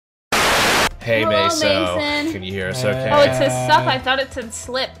Hey, Hello, Meso. Mason. Can you hear us okay? Oh, it says sup. I thought it said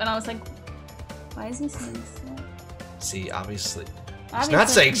slip, and I was like, why is he saying slip? See, obviously. He's not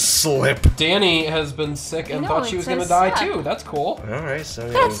saying slip. Danny has been sick and No, thought she it was gonna says die sup. too. That's cool. Alright, so.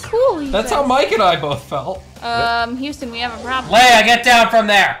 That's cool. That's how Mike and I both felt. Houston, we have a problem. Leia, get down from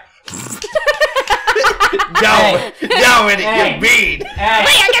there! No! No, idiot, you're mean! Hey!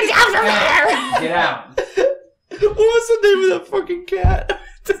 Leia, get down from there! Get out. What was the name of that fucking cat?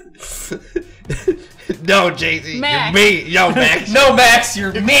 No, JC, Max. you're me. Yo, Max. No, Max,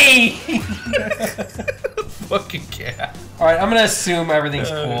 you're me! Fucking cat. Alright, I'm gonna assume everything's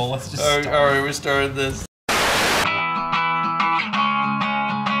cool. Let's just start. Alright, we're starting this.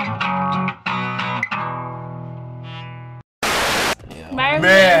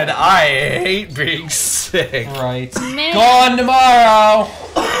 Man, I hate being sick. Right. Man. Gone tomorrow!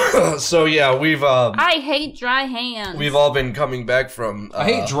 So yeah, we've I hate dry hands. we've all been coming back from I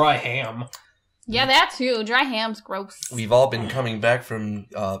hate dry ham. Yeah, that too. Dry ham's gross. we've all been coming back from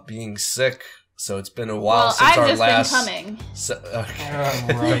being sick. So it's been a while Well, since I've our just last been coming.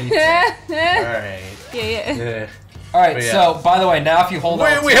 Okay. Right. Alright. Yeah. Yeah. Alright, But yeah. so, by the way, now if you hold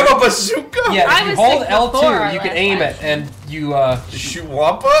Wait, L2... we have a bazooka? Yeah, I if you was hold sick before L2, you can last aim time. it, and you, Shoot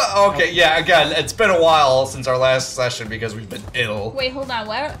Wampa? Okay, yeah, again, it's been a while since our last session because we've been ill. Wait, hold on.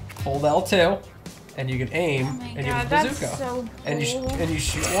 What? hold L2, and you can aim, Oh my and you have god, a that's bazooka. so cool. And you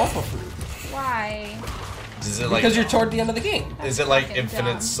shoot Wampa fruit. Why? Is it like Because you're toward the end of the game. is it like fucking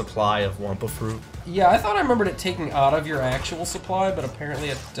infinite dumb. supply of Wampa fruit? Yeah, I thought I remembered it taking out of your actual supply, but apparently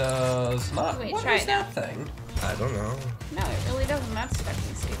it does not. Wait, What try is it now. that thing? I don't know. No, it really doesn't. That's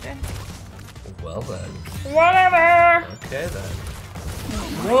fucking stupid. Well then. Whatever. Okay then.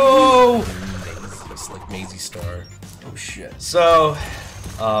 Whoa! Maisie, it's like Maisie Star. Oh shit. So,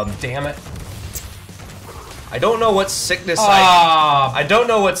 Damn it. I don't know what sickness Ah! I don't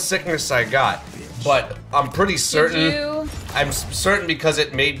know what sickness I got, but I'm pretty certain. Did you? I'm certain because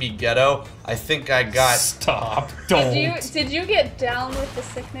it made me ghetto. I think I got. Stop. Don't. Did you get down with the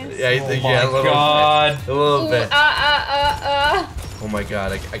sickness? Yeah, Oh yeah, my a little God. bit. A little Ooh, bit. Oh my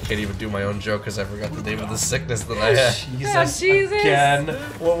god, I can't even do my own joke because I forgot the name of the sickness that I had. Jesus. Jesus. Again.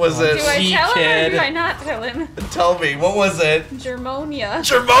 What was it? Do I Gee, tell him or kid. do I not tell him? Tell me, what was it? Germonia.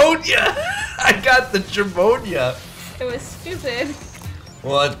 Germonia! I got the Germonia! It was stupid.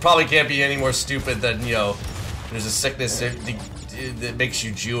 Well, it probably can't be any more stupid than, you know, there's a sickness that makes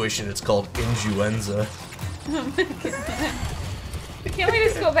you Jewish and it's called influenza. Can't we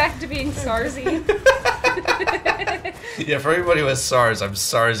just go back to being Sarsy? Yeah, for everybody who has SARS, I'm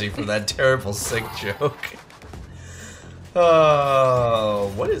Sarsy for that terrible sick joke.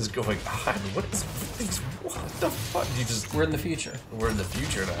 Oh, what is going on? What the fuck? You just We're in the future. we're in the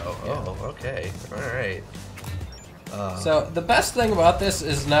future now. Oh, okay. Alright. So the best thing about this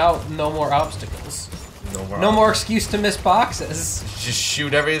is now no more obstacles. No No more excuse to miss boxes. Just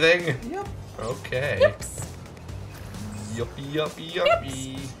shoot everything? Yep. Okay. Yips. Yuppie, yuppie,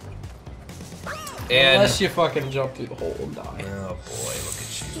 yuppie. And Unless you fucking jump through the hole and die. oh boy, look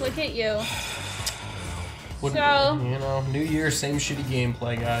at you. Look at you. Wouldn't So- you know, New Year, same shitty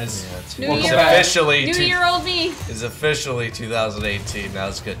gameplay, guys. Yeah, it's New Welcome Year, back. officially New-year-old me. is officially 2018. Now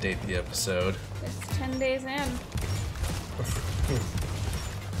let's go date the episode. It's 10 days in.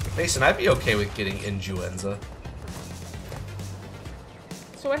 Mason, I'd be okay with getting influenza.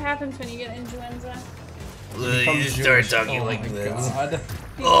 So what happens when you get influenza? You start talking Oh like my this. God.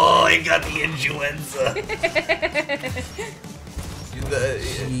 Oh, I got the influenza.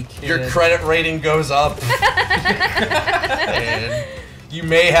 Gee, Your kid. credit rating goes up. And you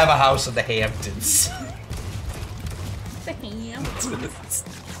may have a house in the Hamptons. The ham.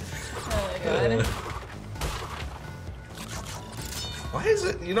 Oh my god. Why is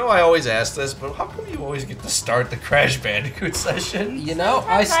it? You know, I always ask this, but how come you always get to start the Crash Bandicoot session? You know,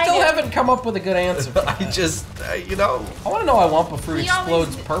 I still haven't come up with a good answer. For I that. just, you know. I want to know why Wampa Fruit He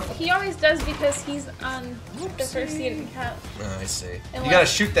explodes always, purple. He always does because he's on the first seat of the count. Oh, I see. You Unless- gotta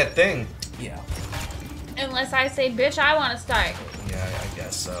shoot that thing. Yeah. Unless I say, bitch, I want to start. Yeah, I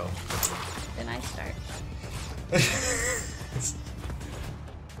guess so. Then I start.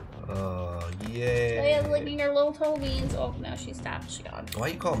 Oh, Leia's yay. licking her little toe beans. Oh, no, she stopped. She gone. Why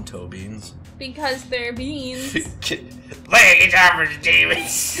you call them toe beans? Because they're beans. Lay it down for the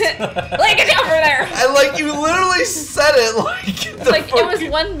demons. Like it over there. I like you literally said it like the Like it was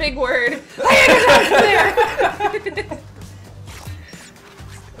fucking- one big word. Like it over there.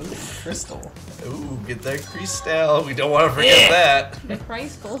 Ooh, crystal. Ooh, get that crystal. We don't want to forget that. The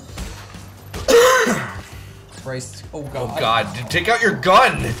Crystal. Christ. Oh god. Oh god, dude, take out your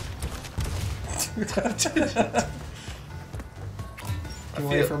gun. Get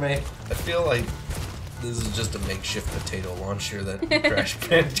away from me. I feel like this is just a makeshift potato launcher that Crash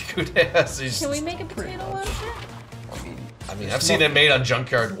Bandicoot has. Can we make a potato launcher? I mean, I've seen it made on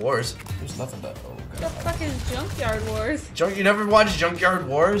Junkyard Wars. There's nothing but... Oh, What the fuck is Junkyard Wars? You never watched Junkyard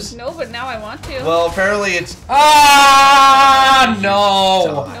Wars? No, but now I want to. Well, apparently it's... Ah,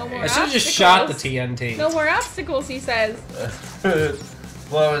 no! No more I should have just obstacles. shot the TNT. No more obstacles, he says.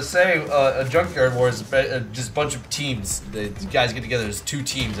 Well, I was saying, a Junkyard Wars is just a bunch of teams. The guys get together as 2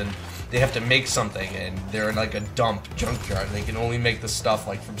 teams, and they have to make something, and they're in like a dump junkyard. And they can only make the stuff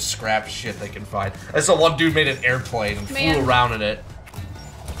like from scrap shit they can find. I saw one dude made an airplane and flew around in it.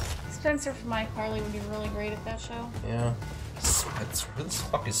 Spencer from iCarly would be really great at that show. Yeah. Spencer? Who the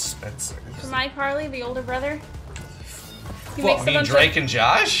fuck is Spencer? From iCarly, the older brother. He What, me, Drake and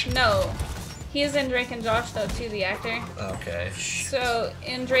Josh? No. He is in Drake and Josh, though, too, the actor. Okay. So,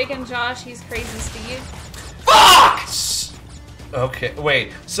 in Drake and Josh, he's Crazy Steve. Fuck! Okay,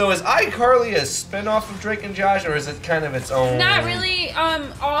 wait. So is iCarly a spin-off of Drake and Josh, or is it kind of its own? Not really.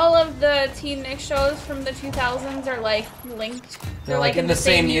 All of the Teen Nick shows from the 2000s are, like, linked. They're like in the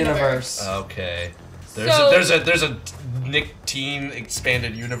same universe. Okay. So- There's a Nick Teen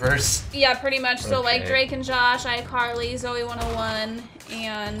expanded universe. Yeah, pretty much. So, like, Okay. Drake and Josh, iCarly, Zoe 101,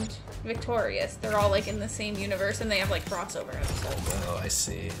 and Victorious. They're all, like, in the same universe, and they have, like, crossover episodes. Oh, I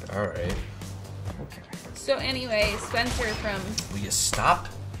see. Alright. Okay. So, anyway, Spencer from... Will you stop?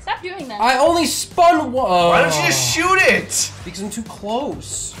 Stop doing that. I only spun one. Why don't you just shoot it? Because I'm too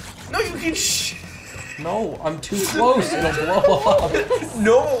close. No, you can No, I'm too close. It'll blow up.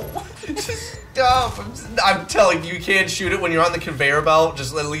 No. Stop. I'm telling you, you can't shoot it when you're on the conveyor belt.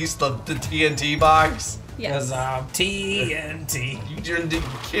 Just at least the TNT box. Because I'm TNT. You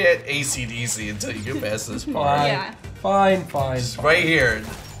can't AC/DC until you get past this part. Fine. Yeah. Fine, fine. It's fine. right here.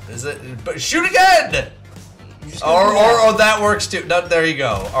 Is it? But shoot again. You just gotta do that. Or that works too. No, there you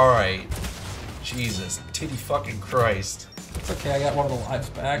go. All right. Jesus, titty fucking Christ. It's okay, I got one of the lives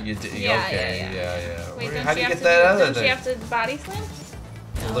back. You did. Yeah, Okay. yeah. Yeah. Wait, How do you have get to that other don't thing? you have to body slam?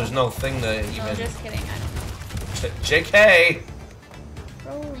 Well, there's no thing to even. No, just kidding. I don't know. JK.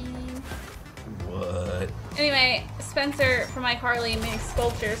 Rolling. What? Anyway, Spencer from iCarly makes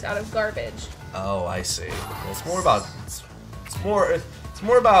sculptures out of garbage. Oh, I see. Well, it's more about. It's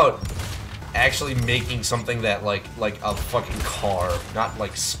more about actually making something that like a fucking car, not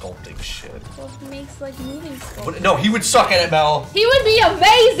like sculpting shit. Well, he makes like moving sculptures. But no, he would suck at it, Mel. He would be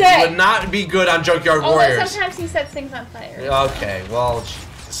amazing! He would not be good on Junkyard Although Warriors. sometimes he sets things on fire. Okay, well,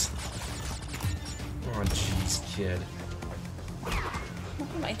 jeez. Oh, jeez, kid. Don't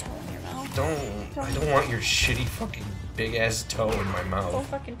put my toe in your mouth. I don't want your shitty fucking big ass toe in my Don't mouth.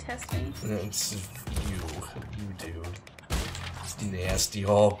 fucking test me. It's you, dude. It's nasty.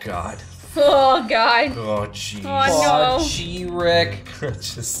 Oh god. Oh, God. Oh jeez. Oh, no. Gee, Rick.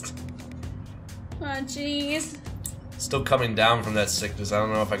 Just Oh, jeez. still coming down from that sickness. I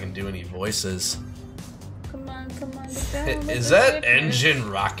don't know if I can do any voices. Come on, get down with Is the that sickness. engine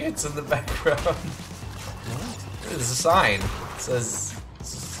rockets in the background? There's a sign. It says.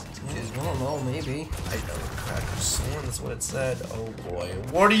 I don't know, maybe. I know. God, I'm sworn that's what it said. Oh boy.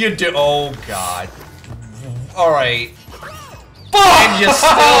 What do you do? Oh god. Alright. And you still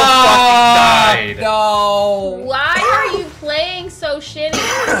fucking died. No. Why are you playing so shitty?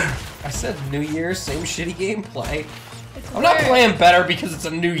 I said New Year, same shitty gameplay. It's I'm not worse. playing better because it's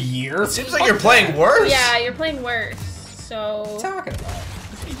a new year. It seems like you're playing worse. Yeah, you're playing worse. So... What are you talking about?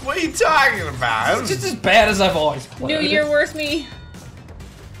 What are you talking about? It's just as bad as I've always played. New year, worse me.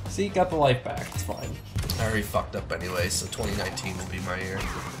 See, got the life back. It's fine. I already fucked up anyway, so 2019 will be my year.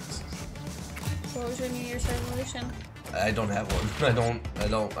 What was your New Year's resolution? I don't have one.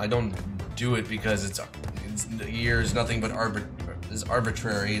 I don't do it because it's year is nothing but is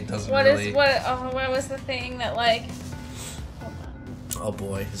arbitrary. It doesn't really. What was the thing that like? Hold on. Oh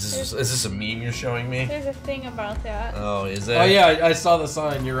boy, is this a meme you're showing me? There's a thing about that. Oh, is it? Oh yeah, I saw the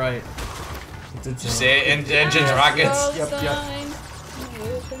sign. You're right. Did you say it? Engines, rockets. I saw the Yep, yep. sign. I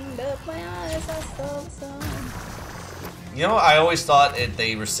opened up my eyes, I saw the sign. You know, I always thought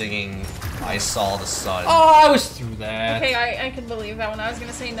they were singing "I Saw the Sun." Oh, I was through that. Okay, I can believe that one. I was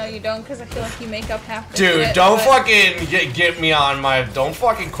gonna say no, you don't, because I feel like you make up half the Dude, shit, don't but- fucking get me on my. Don't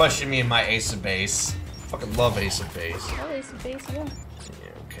fucking question me in my Ace of Base. Fucking love Ace of Base. Oh, it's a base, yeah.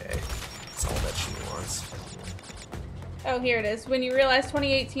 Yeah, okay. That's all that she wants. Oh, here it is. When you realize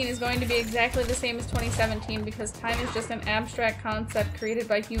 2018 is going to be exactly the same as 2017 because time is just an abstract concept created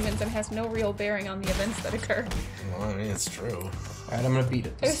by humans and has no real bearing on the events that occur. Well, I mean, it's true. Alright, I'm gonna beat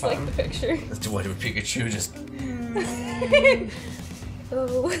it I this just like time. the picture. What would Pikachu just?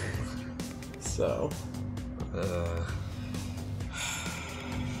 Oh. So.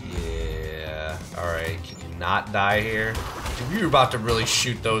 Okay, can you not die here? Dude, we were about to really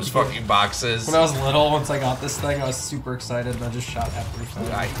shoot those fucking boxes. When I was little, once I got this thing, I was super excited and I just shot everything.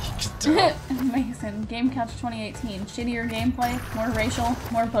 Amazing. Game Couch 2018. Shittier gameplay, more racial,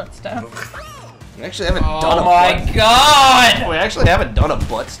 more butt stuff. We actually haven't done a Oh my god! We actually haven't done a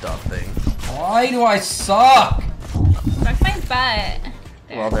butt stuff thing. Why do I suck? Fuck my butt.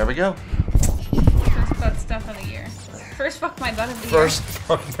 Well, there we go. First butt stuff of the year. First fuck my butt of the year. First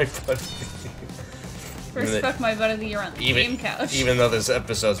fuck my butt. First fuck my butt of the year on the Game Couch. Even though this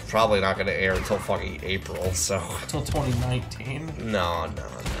episode's probably not going to air until fucking April, so. Until 2019. No.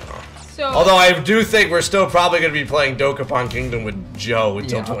 So, Although I do think we're still probably going to be playing Dokapon Kingdom with Joe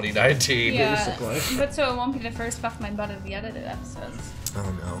until 2019. yeah, basically. but so it won't be the first fuck my butt of the edited episodes.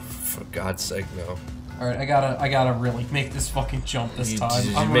 Oh no, for God's sake, no. Alright, I gotta really make this fucking jump this time.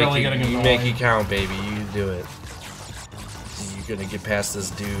 You I'm make really gonna go You make it count, baby. You do it. You're gonna get past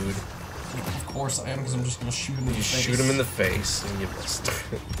this dude. Of course I am, because I'm just gonna shoot him in the face. You shoot him in the face, and you missed.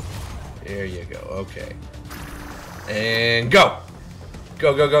 There you go, okay. And go!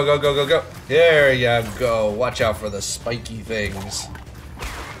 Go. There you go. Watch out for the spiky things.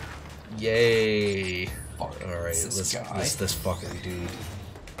 Yay. Alright, this fucking dude.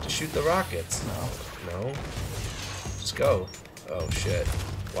 Just shoot the rockets. No? Just go. Oh shit.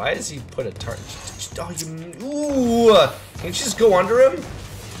 Why does he put a target? Oh, ooh! Can't you just go under him?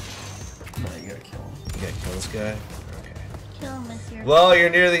 No, you gotta kill him. You gotta kill this guy? Okay. Kill him with your. Well, you're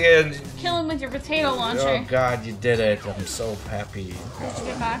near the end. Kill him with your potato launcher. Oh god, you did it. I'm so happy. Did you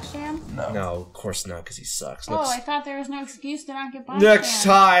get box jam? No, of course not, because he sucks. Oh, I thought there was no excuse to not get box Next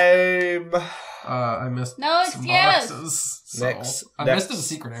time. I missed No some excuse. boxes. So I next- missed a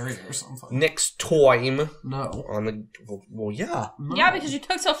secret area or something. Next time. No. On the. Well, yeah. No. Yeah, because you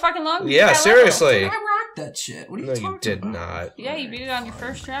took so fucking long. to Yeah, get that seriously. I rocked that shit. What are you No, talking you did about? not. Yeah, you beat it on your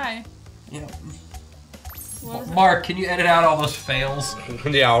first try. Yeah. What was it? Mark, can you edit out all those fails?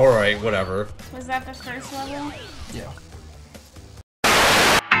 Yeah, alright, whatever. Was that the first level? Yeah.